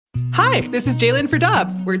Hi, this is Jalen for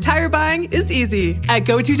Dobbs, where tire buying is easy. At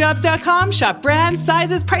GoToDobbs.com, shop brands,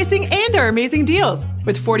 sizes, pricing, and our amazing deals.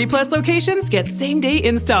 With 40-plus locations, get same-day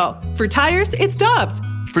install. For tires, it's Dobbs.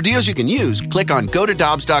 For deals you can use, click on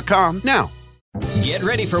GoToDobbs.com now. Get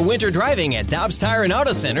ready for winter driving at Dobbs Tire and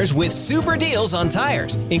Auto Centers with super deals on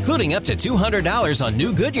tires, including up to $200 on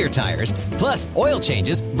new Goodyear tires, plus oil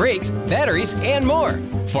changes, brakes, batteries, and more.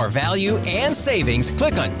 For value and savings,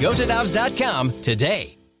 click on GoToDobbs.com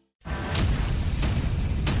today.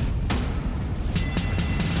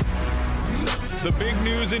 The big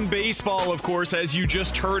news in baseball, of course, as you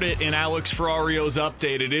just heard it in Alex Ferrario's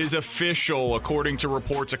update, it is official. According to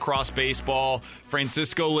reports across baseball,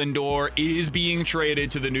 Francisco Lindor is being traded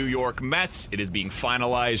to the New York Mets. It is being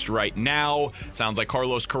finalized right now. Sounds like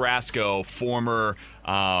Carlos Carrasco, former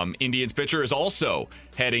Indians pitcher, is also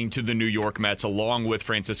heading to the New York Mets along with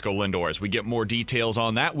Francisco Lindor. As we get more details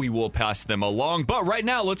on that, we will pass them along. But right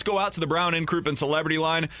now, let's go out to the Brown and Crouppen Celebrity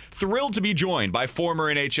Line. Thrilled to be joined by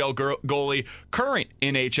former NHL goalie, current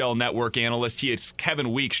NHL Network analyst. He is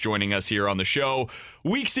Kevin Weeks joining us here on the show.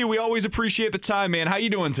 Weeksy, we always appreciate the time, man. How you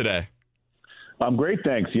doing today? I'm great,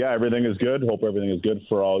 thanks. Yeah, everything is good. Hope everything is good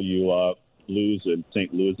for all you Blues and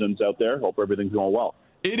St. Louisans out there. Hope everything's going well.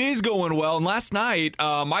 It is going well. And last night,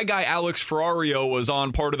 my guy Alex Ferrario was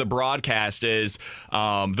on part of the broadcast as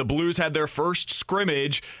the Blues had their first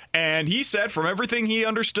scrimmage. And he said from everything he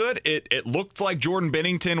understood, it looked like Jordan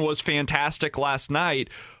Binnington was fantastic last night.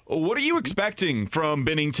 What are you expecting from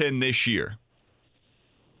Binnington this year?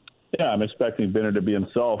 Yeah, I'm expecting Binner to be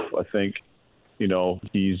himself. I think,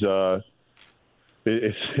 he's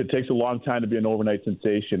it takes a long time to be an overnight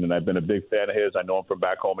sensation, and I've been a big fan of his. I know him from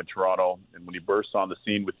back home in Toronto, and when he burst on the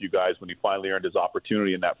scene with you guys, when he finally earned his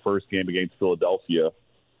opportunity in that first game against Philadelphia,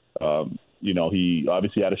 he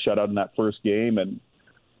obviously had a shutout in that first game, and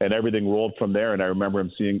everything rolled from there. And I remember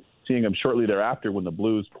him seeing him shortly thereafter when the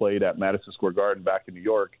Blues played at Madison Square Garden back in New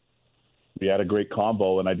York. We had a great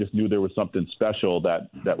combo, and I just knew there was something special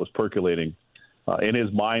that was percolating in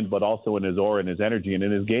his mind, but also in his aura, and his energy, and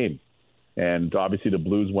in his game. And obviously the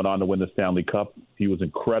Blues went on to win the Stanley Cup. He was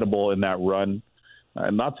incredible in that run.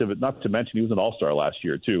 And not to mention he was an all-star last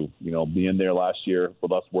year too. Being there last year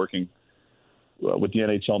with us working with the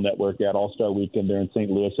NHL Network at All-Star Weekend there in St.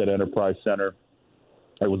 Louis at Enterprise Center.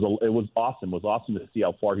 It was awesome. It was awesome to see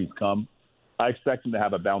how far he's come. I expect him to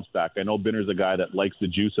have a bounce back. I know Binner's a guy that likes the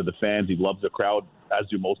juice of the fans. He loves the crowd, as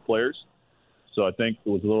do most players. So I think it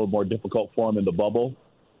was a little more difficult for him in the bubble.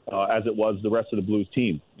 As it was the rest of the Blues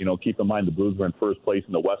team. Keep in mind the Blues were in first place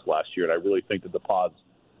in the West last year, and I really think that the pause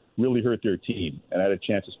really hurt their team. And I had a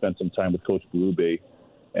chance to spend some time with Coach Berube,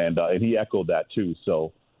 and he echoed that too.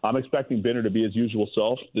 So I'm expecting Binner to be his usual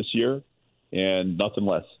self this year, and nothing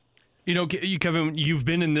less. Kevin, you've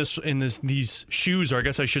been in these shoes, or I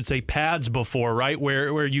guess I should say pads before, right?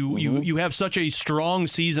 Where you have such a strong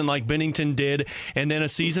season like Binnington did, and then a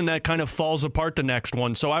season that kind of falls apart the next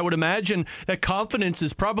one. So I would imagine that confidence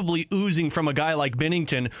is probably oozing from a guy like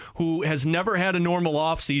Binnington, who has never had a normal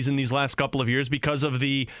offseason these last couple of years because of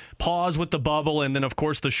the pause with the bubble, and then of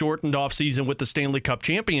course the shortened offseason with the Stanley Cup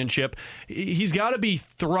championship. He's got to be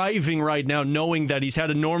thriving right now, knowing that he's had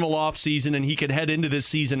a normal offseason and he could head into this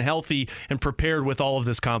season healthy and prepared with all of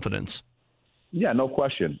this confidence. Yeah, no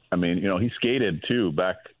question. I mean, he skated too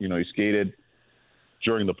back, he skated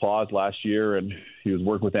during the pause last year, and he was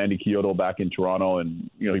working with Andy Chiodo back in Toronto, and,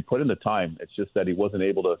 he put in the time. It's just that he wasn't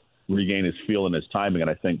able to regain his feel and his timing, and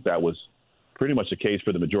I think that was pretty much the case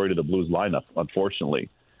for the majority of the Blues lineup, unfortunately.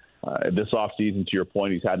 This offseason, to your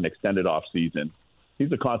point, he's had an extended offseason.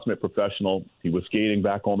 He's a consummate professional. He was skating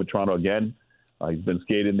back home in Toronto again. He's been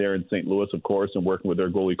skating there in St. Louis, of course, and working with their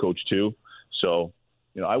goalie coach too. So,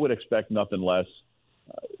 I would expect nothing less.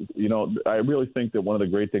 I really think that one of the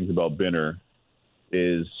great things about Binner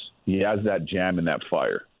is he has that jam and that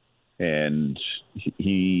fire. And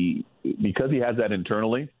because he has that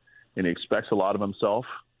internally and he expects a lot of himself,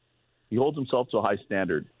 he holds himself to a high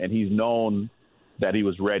standard. And he's known that he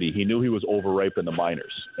was ready. He knew he was overripe in the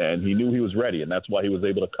minors, and he knew he was ready. And that's why he was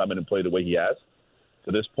able to come in and play the way he has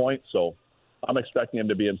to this point. So I'm expecting him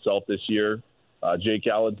to be himself this year. Jake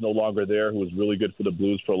Allen's no longer there, who was really good for the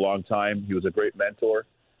Blues for a long time. He was a great mentor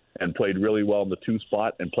and played really well in the 2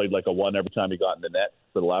 spot and played like a 1 every time he got in the net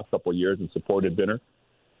for the last couple of years and supported Binner.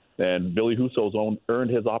 And Billy Husso's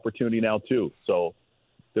earned his opportunity now too. So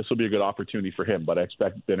this will be a good opportunity for him, but I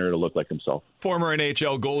expect Binner to look like himself. Former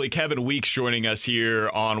NHL goalie Kevin Weeks joining us here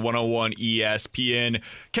on 101 ESPN.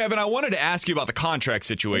 Kevin, I wanted to ask you about the contract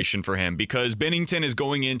situation for him, because Binnington is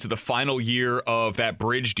going into the final year of that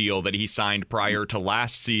bridge deal that he signed prior to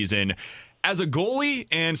last season. As a goalie,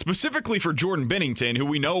 and specifically for Jordan Binnington, who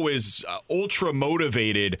we know is ultra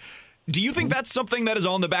motivated, do you think that's something that is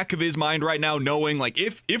on the back of his mind right now, knowing like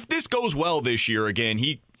if this goes well this year again,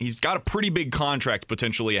 he's got a pretty big contract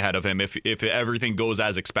potentially ahead of him if everything goes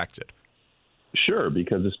as expected? Sure,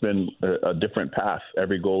 because it's been a different path.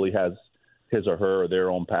 Every goalie has his or her or their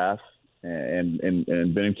own path, and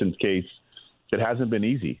in Binnington's case, it hasn't been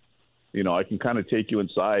easy. You know, I can kind of take you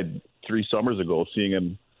inside 3 summers ago, seeing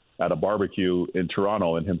him at a barbecue in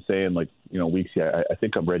Toronto and him saying, like, you know, Weeks, I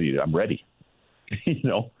think I'm ready. I'm ready. You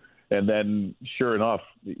know, and then sure enough,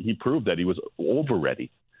 he proved that he was over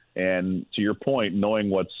ready. And to your point, knowing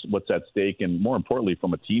what's at stake, and more importantly,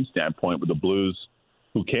 from a team standpoint, with the Blues,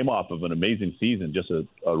 who came off of an amazing season, just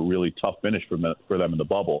a really tough finish for them in the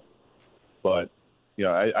bubble. But, you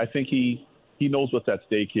know, I think he knows what's at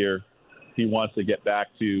stake here. He wants to get back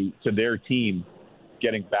to their team,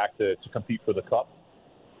 getting back to compete for the Cup.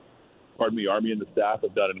 Army and the staff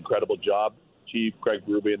have done an incredible job. Chief Craig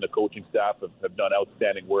Berube and the coaching staff have done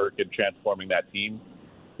outstanding work in transforming that team.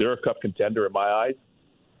 They're a Cup contender in my eyes.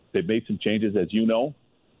 They've made some changes, as you know.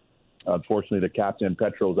 Unfortunately, the captain,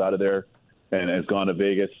 Petro's out of there and has gone to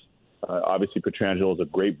Vegas. Obviously, Pietrangelo is a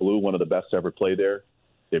great Blue, one of the best to ever play there.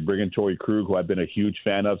 They bring in Torrey Krug, who I've been a huge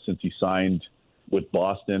fan of since he signed with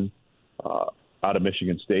Boston out of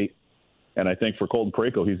Michigan State. And I think for Colton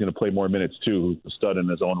Parayko, he's going to play more minutes too, who's a stud in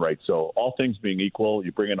his own right. So all things being equal,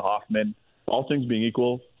 you bring in Hoffman. All things being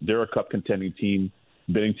equal, they're a Cup contending team.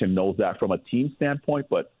 Binnington knows that from a team standpoint.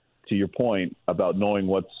 But to your point about knowing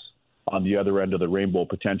what's on the other end of the rainbow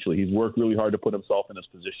potentially, he's worked really hard to put himself in this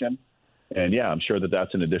position. And, yeah, I'm sure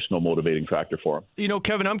that's an additional motivating factor for him. You know,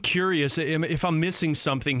 Kevin, I'm curious if I'm missing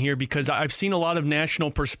something here, because I've seen a lot of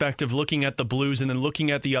national perspective looking at the Blues and then looking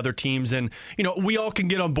at the other teams. And, you know, we all can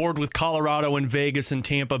get on board with Colorado and Vegas and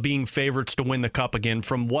Tampa being favorites to win the Cup again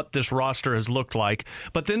from what this roster has looked like.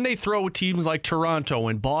 But then they throw teams like Toronto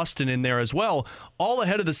and Boston in there as well, all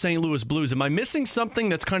ahead of the St. Louis Blues. Am I missing something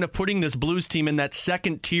that's kind of putting this Blues team in that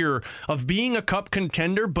second tier of being a Cup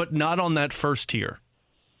contender but not on that first tier?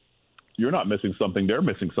 You're not missing something. They're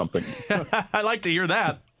missing something. I like to hear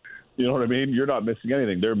that. You know what I mean? You're not missing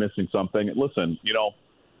anything. They're missing something. Listen, you know,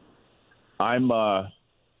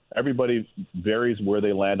 everybody varies where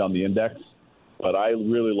they land on the index, but I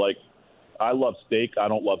love steak. I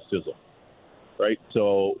don't love sizzle, right?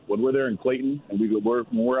 So when we're there in Clayton and when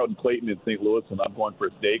we're out in Clayton in St. Louis and I'm going for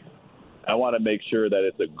a steak, I want to make sure that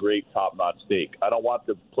it's a great top-notch steak. I don't want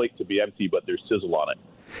the plate to be empty, but there's sizzle on it.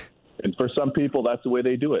 And for some people, that's the way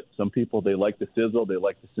they do it. Some people, they like the sizzle, they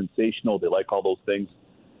like the sensational, they like all those things.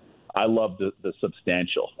 I love the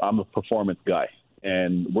substantial. I'm a performance guy.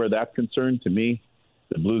 And where that's concerned, to me,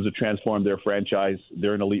 the Blues have transformed their franchise.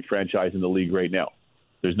 They're an elite franchise in the league right now.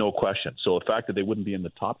 There's no question. So the fact that they wouldn't be in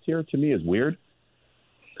the top tier, to me, is weird.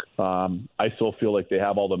 I still feel like they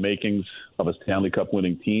have all the makings of a Stanley Cup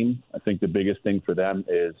winning team. I think the biggest thing for them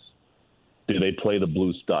is, do they play the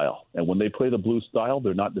Blues style? And when they play the Blues style,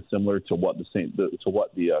 they're not dissimilar to what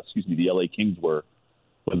the LA Kings were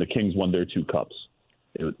when the Kings won their 2 cups.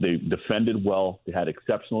 They defended well. They had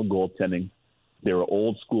exceptional goaltending. They were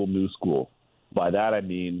old school, new school. By that I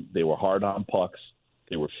mean they were hard on pucks.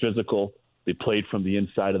 They were physical. They played from the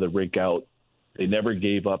inside of the rink out. They never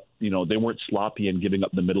gave up. You know, they weren't sloppy in giving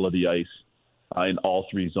up the middle of the ice in all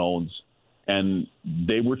 3 zones, and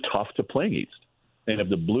they were tough to play against. And if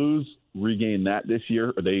the Blues regain that this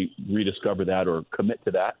year, or they rediscover that or commit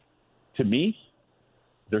to that, to me,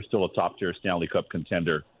 they're still a top-tier Stanley Cup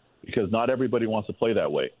contender, because not everybody wants to play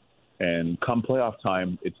that way. And come playoff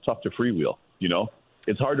time, it's tough to freewheel, you know?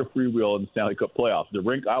 It's hard to freewheel in the Stanley Cup playoffs. The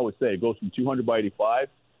rink, I always say, it goes from 200 by 85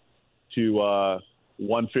 to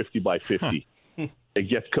 150 by 50. It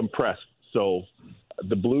gets compressed. So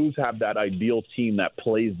the Blues have that ideal team that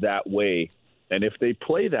plays that way. And if they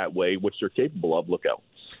play that way, which they're capable of, look out.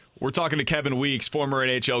 We're talking to Kevin Weeks, former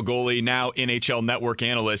NHL goalie, now NHL Network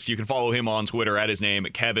analyst. You can follow him on Twitter at his name,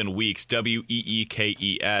 Kevin Weeks,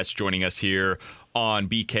 Weekes, joining us here on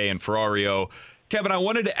BK and Ferrario. Kevin, I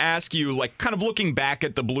wanted to ask you, like, kind of looking back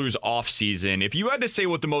at the Blues offseason, if you had to say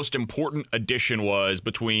what the most important addition was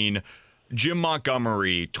between Jim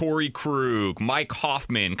Montgomery, Torrey Krug, Mike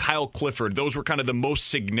Hoffman, Kyle Clifford, those were kind of the most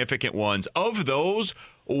significant ones. Of those,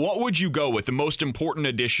 what would you go with, the most important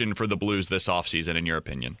addition for the Blues this offseason, in your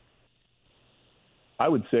opinion? I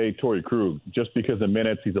would say Torrey Krug, just because of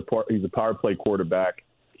minutes. He's a power play quarterback.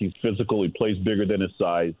 He's physical. He plays bigger than his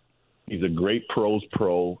size. He's a great pros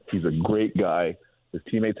pro. He's a great guy. His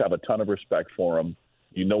teammates have a ton of respect for him.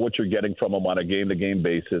 You know what you're getting from him on a game-to-game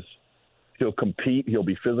basis. He'll compete. He'll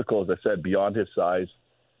be physical, as I said, beyond his size.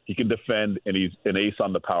 He can defend, and he's an ace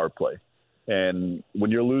on the power play. And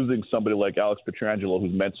when you're losing somebody like Alex Pietrangelo,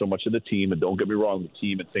 who's meant so much to the team, and don't get me wrong, the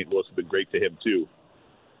team in St. Louis has been great to him too.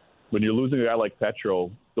 When you're losing a guy like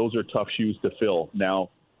Petro, those are tough shoes to fill. Now,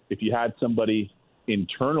 if you had somebody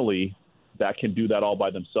internally that can do that all by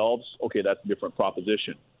themselves, okay, that's a different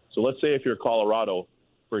proposition. So let's say if you're Colorado,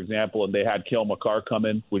 for example, and they had Cale Makar come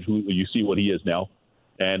in, which you see what he is now,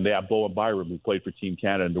 and they have Bowen Byram, who played for Team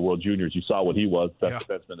Canada in the World Juniors. You saw what he was, best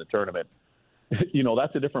defenseman in the tournament.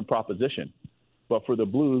 That's a different proposition. But for the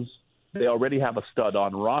Blues, they already have a stud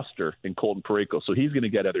on roster in Colton Parayko, so he's going to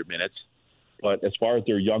get other minutes. But as far as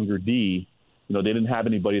their younger D, they didn't have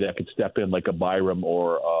anybody that could step in like a Byram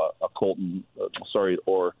or a Colton,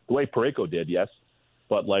 or the way Parayko did, yes,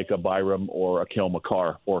 but like a Byram or a Cale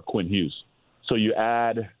Makar or Quinn Hughes. So you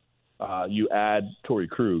add Torrey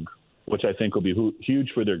Krug, which I think will be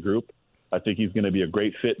huge for their group. I think he's going to be a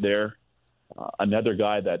great fit there. Another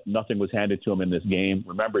guy that nothing was handed to him in this game.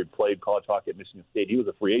 Remember, he played college hockey at Michigan State. He was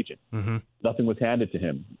a free agent. Mm-hmm. Nothing was handed to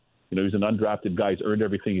him. He's an undrafted guy. He's earned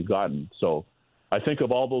everything he's gotten. So I think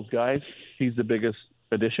of all those guys, he's the biggest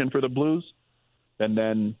addition for the Blues. And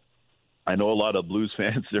then I know a lot of Blues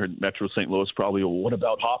fans there in Metro St. Louis probably, well, what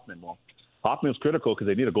about Hoffman? Well, Hoffman's critical because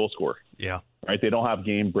they need a goal scorer. Yeah. Right? They don't have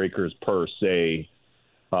game breakers per se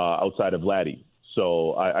outside of Laddie.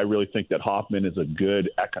 So I really think that Hoffman is a good,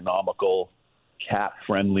 economical,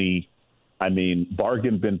 cap-friendly,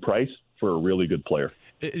 bargain bin price for a really good player.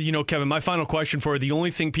 Kevin, my final question for you, the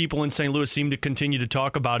only thing people in St. Louis seem to continue to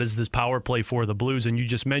talk about is this power play for the Blues, and you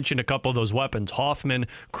just mentioned a couple of those weapons, Hoffman,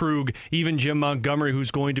 Krug, even Jim Montgomery,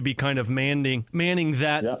 who's going to be kind of manning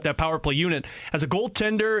that power play unit. As a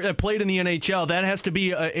goaltender that played in the NHL, that has to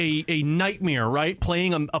be a nightmare, right?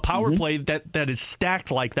 Playing a power play that is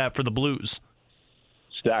stacked like that for the Blues.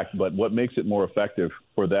 Stacked, but what makes it more effective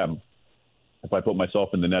for them, if I put myself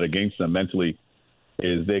in the net against them mentally,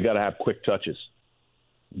 is they got to have quick touches.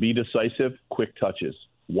 Be decisive, quick touches.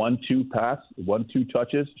 1-2 pass, 1-2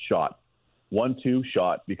 touches, shot. 1-2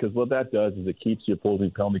 shot. Because what that does is it keeps the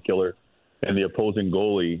opposing penalty killer and the opposing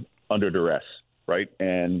goalie under duress, right?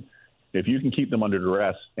 And if you can keep them under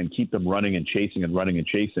duress and keep them running and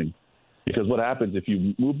chasing, because what happens if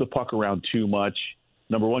you move the puck around too much,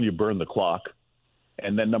 number one, you burn the clock.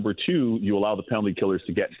 And then number two, you allow the penalty killers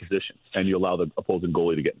to get in position and you allow the opposing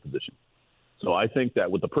goalie to get in position. So I think that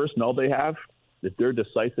with the personnel they have, if they're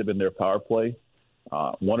decisive in their power play,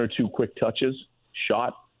 1 or 2 quick touches,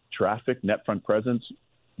 shot, traffic, net front presence,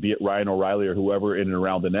 be it Ryan O'Reilly or whoever in and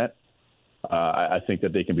around the net, I think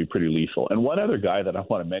that they can be pretty lethal. And one other guy that I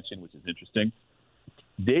want to mention, which is interesting,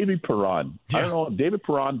 David Perron. Yeah. I don't know, David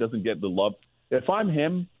Perron doesn't get the love. If I'm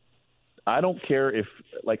him, I don't care if,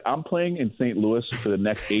 I'm playing in St. Louis for the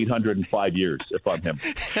next 805 years if I'm him.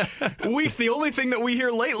 Weeks, the only thing that we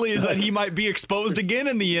hear lately is that he might be exposed again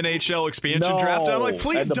in the NHL expansion draft. And I'm like,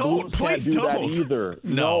 please don't. Please don't. That either.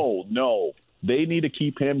 No. They need to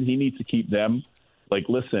keep him. He needs to keep them.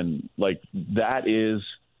 Listen, that is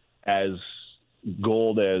as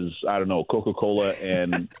gold as, I don't know, Coca-Cola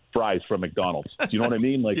and fries from McDonald's. Do you know what I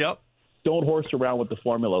mean? Yep. Don't horse around with the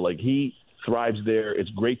formula. He thrives there. It's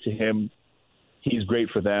great to him. He's great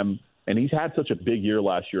for them. And he's had such a big year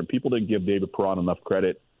last year, and people didn't give David Perron enough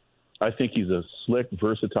credit. I think he's a slick,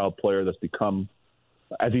 versatile player that's become,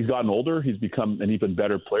 as he's gotten older, he's become an even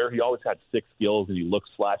better player. He always had sick skills, and he looks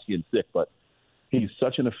flashy and sick, but he's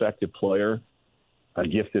such an effective player, a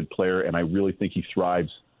gifted player, and I really think he thrives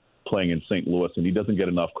playing in St. Louis, and he doesn't get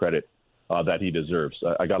enough credit that he deserves.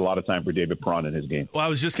 I got a lot of time for David Perron in his game. Well, I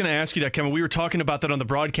was just going to ask you that, Kevin. We were talking about that on the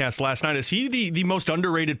broadcast last night. Is he the most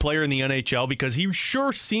underrated player in the NHL? Because he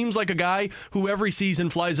sure seems like a guy who every season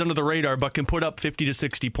flies under the radar but can put up 50 to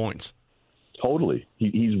 60 points. Totally.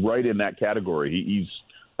 He's right in that category. He's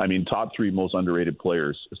top 3 most underrated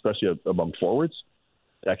players, especially among forwards,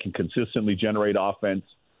 that can consistently generate offense.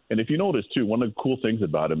 And if you notice, too, one of the cool things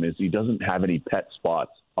about him is he doesn't have any pet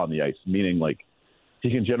spots on the ice, meaning he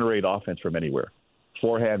can generate offense from anywhere.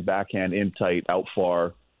 Forehand, backhand, in tight, out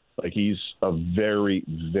far. He's a very,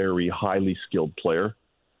 very highly skilled player.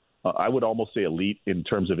 I would almost say elite in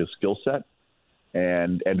terms of his skill set,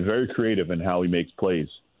 and very creative in how he makes plays.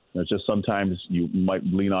 It's just sometimes you might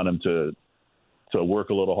lean on him to work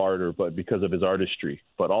a little harder, but because of his artistry.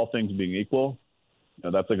 But all things being equal,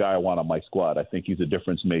 that's a guy I want on my squad. I think he's a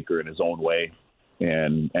difference maker in his own way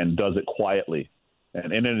and does it quietly.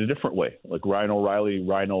 And in a different way, like Ryan O'Reilly.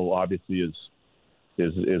 Rhino obviously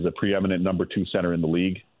is a preeminent number 2 center in the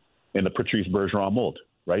league in the Patrice Bergeron mold,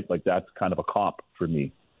 right? That's kind of a comp for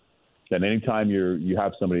me. And anytime you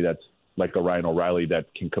have somebody that's like a Ryan O'Reilly that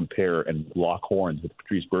can compare and lock horns with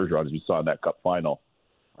Patrice Bergeron, as we saw in that Cup final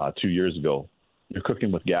 2 years ago, you're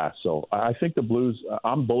cooking with gas. So I think the Blues,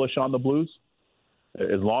 I'm bullish on the Blues.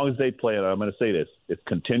 As long as they play, and I'm going to say this, it's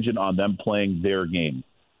contingent on them playing their game.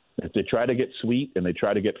 If they try to get sweet and they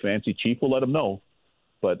try to get fancy, Chief will let them know.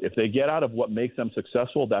 But if they get out of what makes them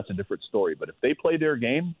successful, that's a different story. But if they play their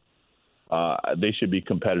game, they should be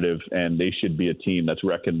competitive, and they should be a team that's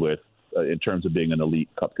reckoned with in terms of being an elite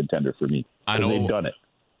cup contender for me. I know they've done it.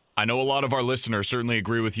 I know a lot of our listeners certainly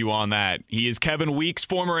agree with you on that. He is Kevin Weeks,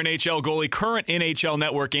 former NHL goalie, current NHL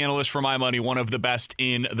Network analyst for My Money, one of the best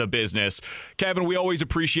in the business. Kevin, we always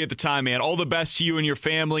appreciate the time, man. All the best to you and your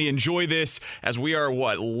family. Enjoy this as we are,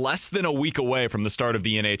 less than a week away from the start of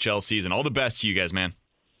the NHL season. All the best to you guys, man.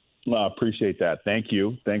 I appreciate that. Thank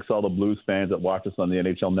you. Thanks to all the Blues fans that watch us on the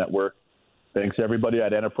NHL Network. Thanks everybody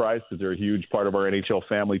at Enterprise, because they're a huge part of our NHL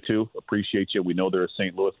family too. Appreciate you. We know they're a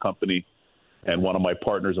St. Louis company and one of my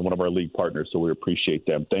partners and one of our league partners, so we appreciate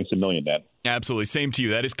them. Thanks a million, Dan. Absolutely. Same to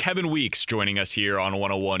you. That is Kevin Weeks joining us here on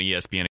 101 ESPN.